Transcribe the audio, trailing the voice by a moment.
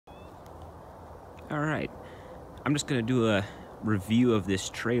All right, I'm just gonna do a review of this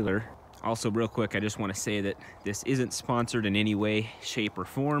trailer. Also, real quick, I just want to say that this isn't sponsored in any way, shape, or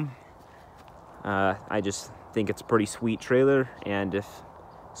form. I just think it's a pretty sweet trailer, and if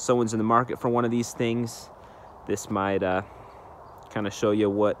someone's in the market for one of these things, this might kind of show you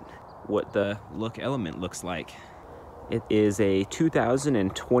what the look element looks like. It is a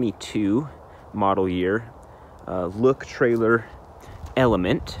 2022 model year look trailer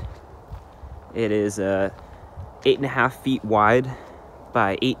element. It is 8.5 feet wide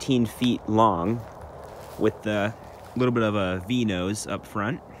by 18 feet long with a little bit of a V-nose up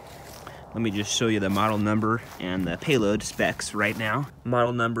front. Let me just show you the model number and the payload specs right now.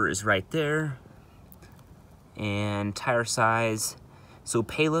 Model number is right there. And tire size, so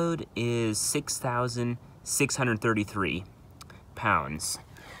payload is 6,633 pounds.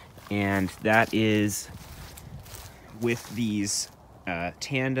 And that is with these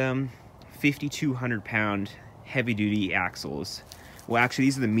tandem 5,200 pound heavy duty axles. Well, actually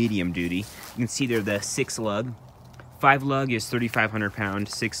these are the medium duty. You can see they're the 6 lug. 5 lug is 3,500 pound,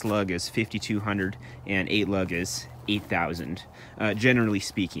 6 lug is 5,200, and 8 lug is 8,000. Generally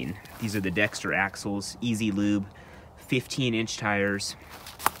speaking, these are the Dexter axles, easy lube, 15-inch tires,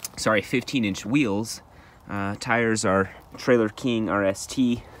 sorry, 15-inch wheels. Tires are Trailer King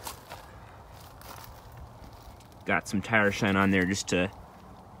RST. Got some tire shine on there just to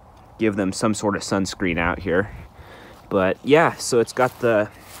give them some sort of sunscreen out here. But yeah, so it's got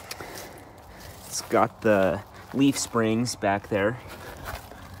the leaf springs back there,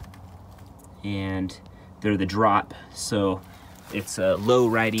 and they're the drop, so it's a low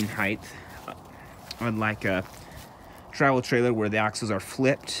riding height, unlike a travel trailer where the axles are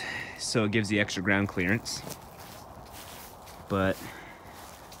flipped, so it gives the extra ground clearance. But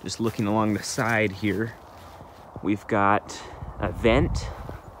just looking along the side here, we've got a vent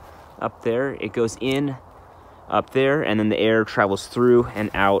up there. It goes in up there, and then the air travels through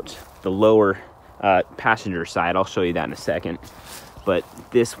and out the lower passenger side. I'll show you that in a second. But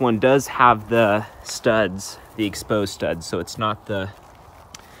this one does have the studs, the exposed studs, so it's not the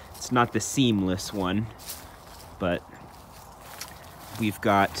seamless one. But we've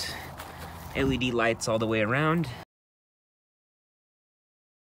got LED lights all the way around.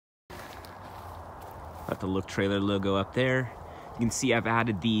 Got the Look Trailer logo up there. You can see I've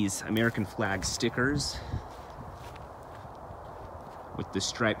added these American flag stickers with the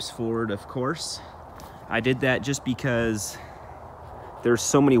stripes forward, of course. I did that just because there's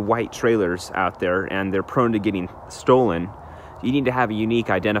so many white trailers out there and they're prone to getting stolen. You need to have a unique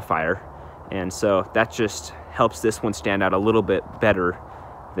identifier, and so that just helps this one stand out a little bit better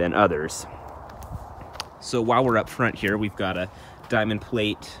than others. So while we're up front here, we've got a diamond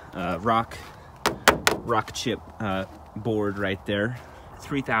plate rock chip board right there.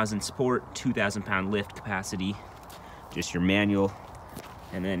 3,000 sport, 2,000 pound lift capacity, just your manual.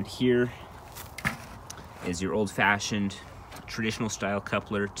 And then here is your old-fashioned traditional style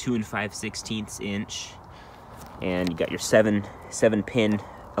coupler, 2 5/16 inch, and you got your 7 pin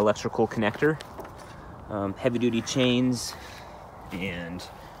electrical connector, heavy duty chains, and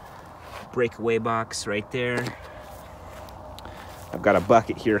breakaway box right there. I've got a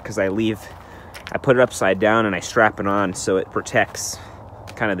bucket here because I put it upside down and I strap it on so it protects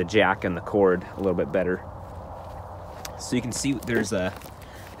kind of the jack and the cord a little bit better. So you can see there's a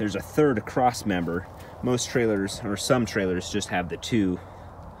third cross member. Most trailers, or some trailers, just have the 2,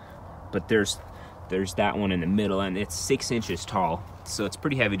 but there's that one in the middle, and it's 6 inches tall, so it's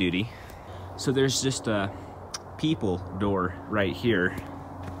pretty heavy duty. So there's just a people door right here.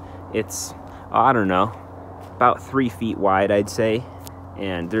 It's, I don't know, about 3 feet wide, I'd say,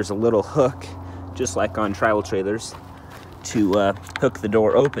 and there's a little hook, just like on travel trailers, to hook the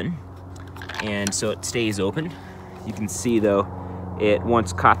door open, and so it stays open. You can see though, it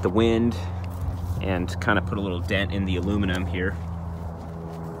once caught the wind and kind of put a little dent in the aluminum here,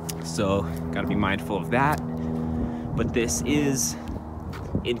 so got to be mindful of that. But this is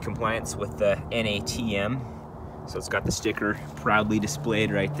in compliance with the NATM, so it's got the sticker proudly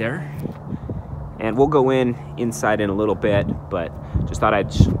displayed right there. And we'll go inside in a little bit, but just thought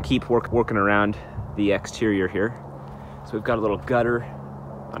I'd keep working around the exterior here. So we've got a little gutter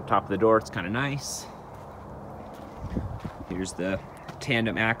on top of the door. It's kind of nice. Here's the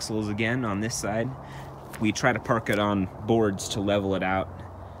tandem axles again on this side. We try to park it on boards to level it out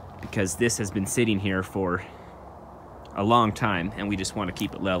because this has been sitting here for a long time and we just want to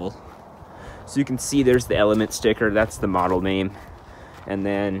keep it level. So you can see there's the element sticker, that's the model name, and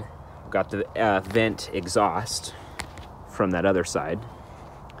then we've got the vent exhaust from that other side.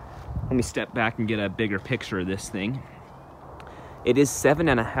 Let me step back and get a bigger picture of this thing. It is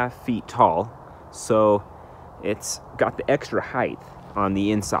 7.5 feet tall, So it's got the extra height on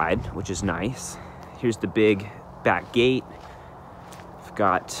the inside, which is nice. Here's the big back gate. I've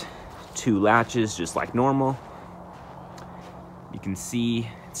got 2 latches just like normal. You can see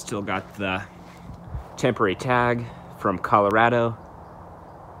it's still got the temporary tag from Colorado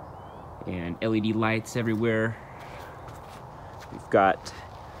and LED lights everywhere. We've got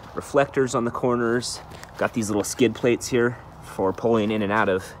reflectors on the corners. Got these little skid plates here for pulling in and out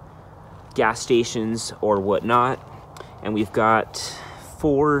of gas stations or whatnot. And we've got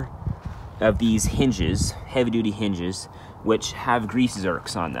 4 of these hinges, heavy duty hinges, which have grease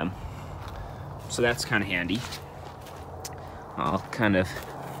zerks on them. So that's kind of handy. I'll kind of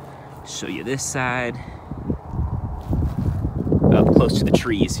show you this side. Up close to the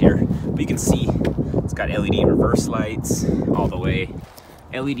trees here. But you can see it's got LED reverse lights all the way,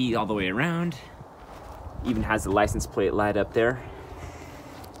 LED all the way around. Even has the license plate light up there.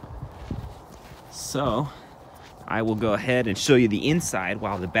 So I will go ahead and show you the inside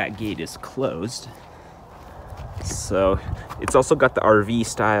while the back gate is closed. So it's also got the RV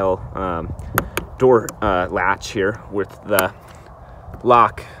style door latch here with the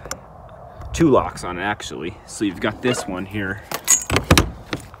lock, 2 locks on it actually. So you've got this one here,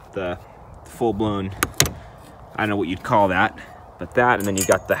 the full-blown, I don't know what you'd call that, but that, and then you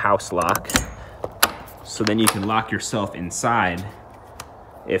got the house lock. So then you can lock yourself inside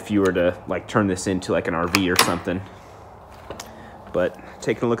if you were to like turn this into like an RV or something. But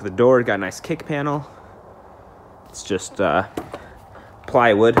taking a look at the door, got a nice kick panel. It's just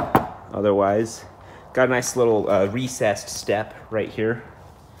plywood otherwise. Got a nice little recessed step right here.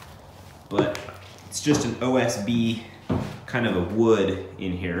 But it's just an OSB kind of a wood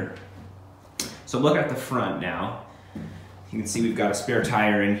in here. So look at the front now. You can see we've got a spare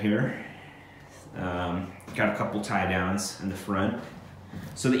tire in here. Got a couple tie downs in the front.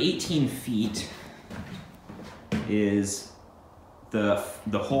 So the 18 feet is the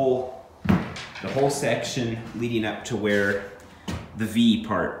whole section leading up to where the V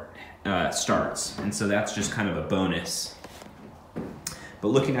part starts, and so that's just kind of a bonus. But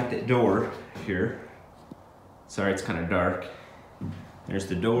looking at the door here, sorry it's kind of dark. There's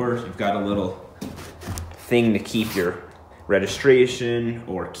the door. You've got a little thing to keep your registration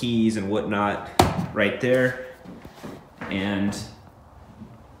or keys and whatnot right there, and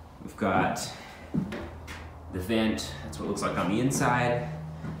we've got the vent. That's what it looks like on the inside.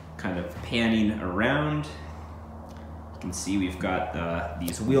 Kind of panning around, you can see we've got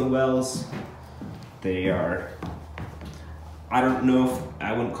these wheel wells. They are, I don't know if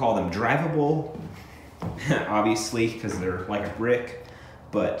I wouldn't call them drivable, obviously, because they're like a brick,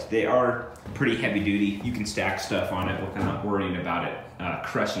 but they are pretty heavy duty. You can stack stuff on it without worrying about it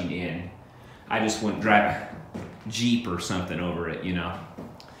crushing in. I just wouldn't drive a Jeep or something over it, you know.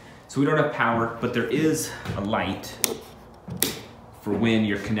 So we don't have power, but there is a light for when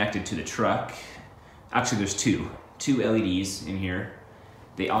you're connected to the truck. Actually, there's two LEDs in here.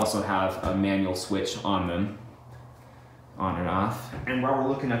 They also have a manual switch on them, on and off. And while we're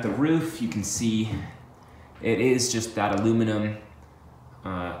looking at the roof, you can see it is just that aluminum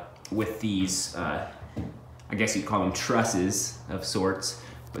with these, I guess you'd call them trusses of sorts,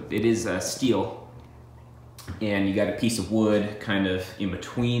 but it is steel. And you got a piece of wood kind of in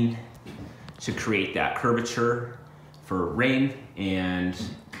between to create that curvature for rain and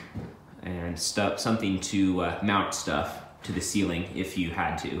stuff, something to mount stuff to the ceiling if you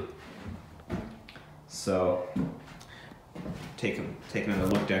had to. So taking another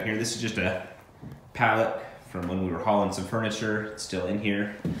look down here. This is just a pallet from when we were hauling some furniture. It's still in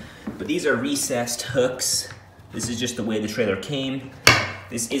here. But these are recessed hooks. This is just the way the trailer came.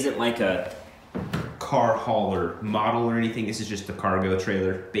 This isn't like a car hauler model or anything. This is just the cargo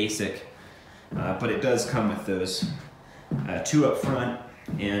trailer, basic. But it does come with those 2 up front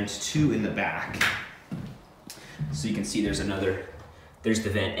and 2 in the back. So you can see there's the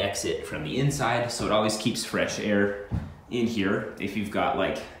vent exit from the inside, so it always keeps fresh air in here if you've got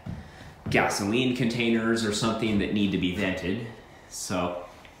like gasoline containers or something that need to be vented. So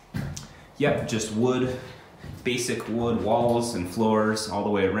yep, just wood, basic wood walls and floors all the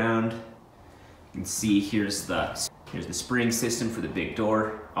way around. You can see here's the spring system for the big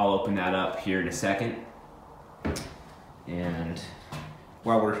door. I'll open that up here in a second. And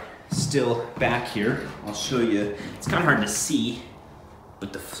while we're still back here, I'll show you, it's kind of hard to see,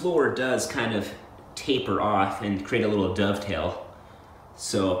 but the floor does kind of taper off and create a little dovetail.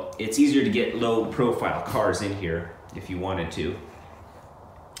 So it's easier to get low profile cars in here if you wanted to.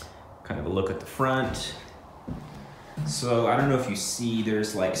 Kind of a look at the front. So I don't know if you see,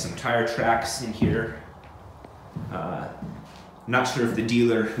 there's like some tire tracks in here. I'm not sure if the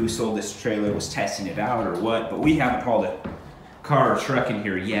dealer who sold this trailer was testing it out or what, but we haven't hauled a car or truck in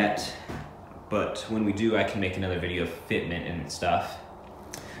here yet. But when we do, I can make another video of fitment and stuff.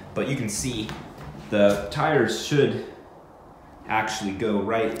 But you can see the tires should actually go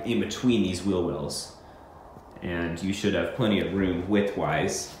right in between these wheel wells. And you should have plenty of room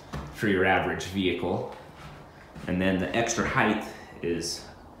width-wise for your average vehicle. And then the extra height is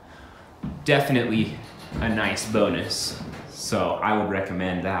definitely a nice bonus. So I would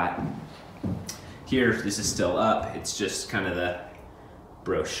recommend that. Here, this is still up. It's just kind of the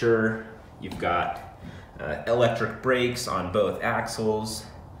brochure. You've got electric brakes on both axles,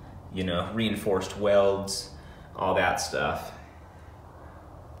 you know, reinforced welds, all that stuff.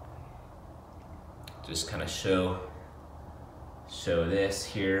 Just kind of show this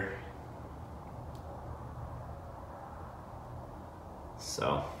here.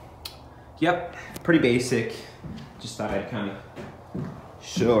 So, yep, pretty basic. Just thought I'd kind of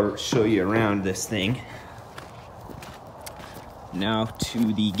show you around this thing. Now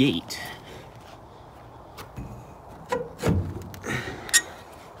to the gate.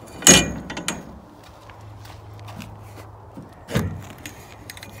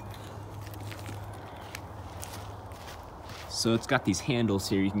 So it's got these handles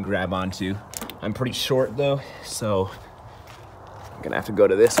here you can grab onto. I'm pretty short though, so I'm gonna have to go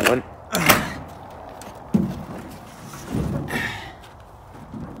to this one.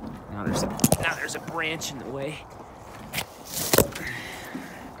 Now there's a branch in the way.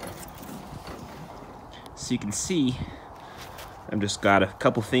 So you can see, I've just got a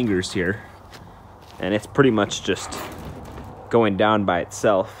couple fingers here, and it's pretty much just going down by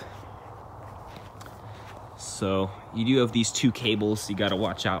itself. So you do have these two cables you gotta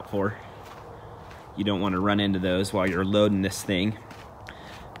watch out for. You don't wanna run into those while you're loading this thing.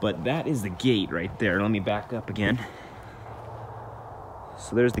 But that is the gate right there. Let me back up again.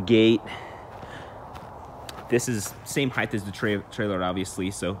 So there's the gate. This is same height as the trailer,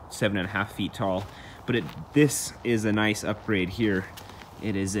 obviously, so 7.5 feet tall. But this is a nice upgrade here.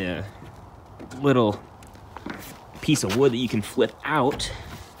 It is a little piece of wood that you can flip out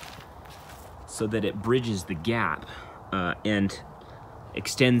so that it bridges the gap and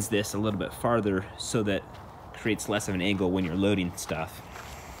extends this a little bit farther so that it creates less of an angle when you're loading stuff.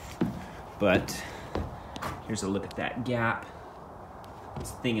 But here's a look at that gap.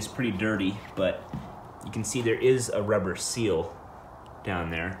 This thing is pretty dirty, but you can see there is a rubber seal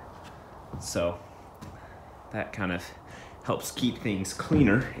down there. So that kind of helps keep things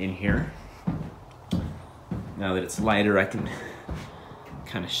cleaner in here. Now that it's lighter, I can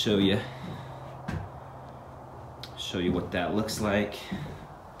kind of show you what that looks like.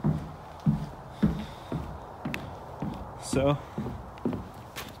 So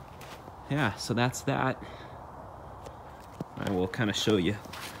yeah, so that's that. I will kind of show you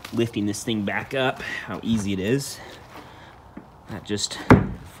lifting this thing back up, how easy it is. That just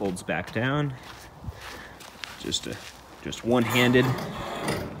folds back down. Just one-handed.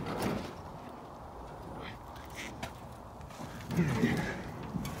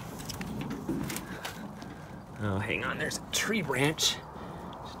 Oh, hang on, there's a tree branch.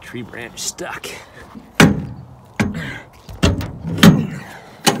 There's a tree branch stuck.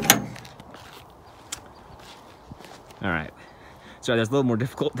 All right, so that's a little more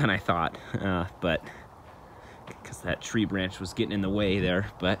difficult than I thought, but because that tree branch was getting in the way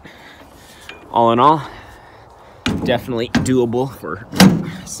there, but all in all, definitely doable for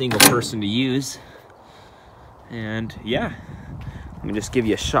a single person to use. And yeah, let me just give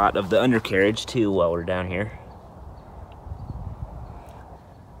you a shot of the undercarriage too while we're down here.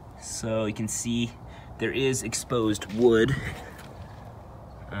 So you can see there is exposed wood,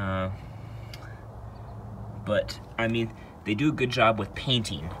 but I mean, they do a good job with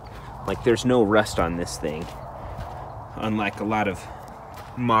painting. Like, there's no rust on this thing, unlike a lot of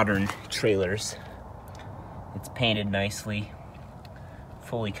modern trailers. It's painted nicely,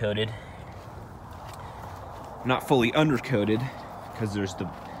 fully coated. Not fully undercoated, because there's the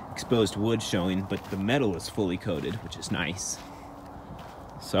exposed wood showing, but the metal is fully coated, which is nice.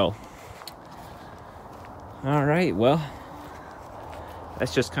 So, all right, well,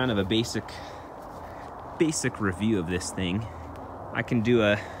 that's just kind of a basic review of this thing. I can do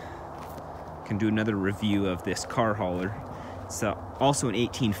another review of this car hauler. It's also an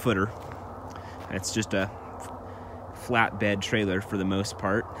 18-footer. It's just a flatbed trailer for the most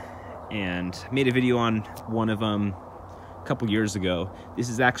part, and I made a video on one of them a couple years ago. This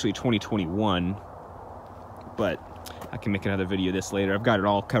is actually 2021, but I can make another video of this later. I've got it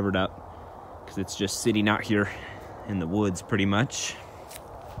all covered up because it's just sitting out here in the woods pretty much.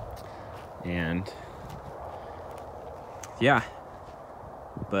 And yeah,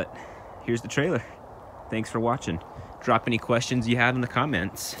 But here's the trailer. Thanks for watching. Drop any questions you have in the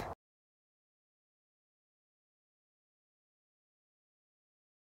comments.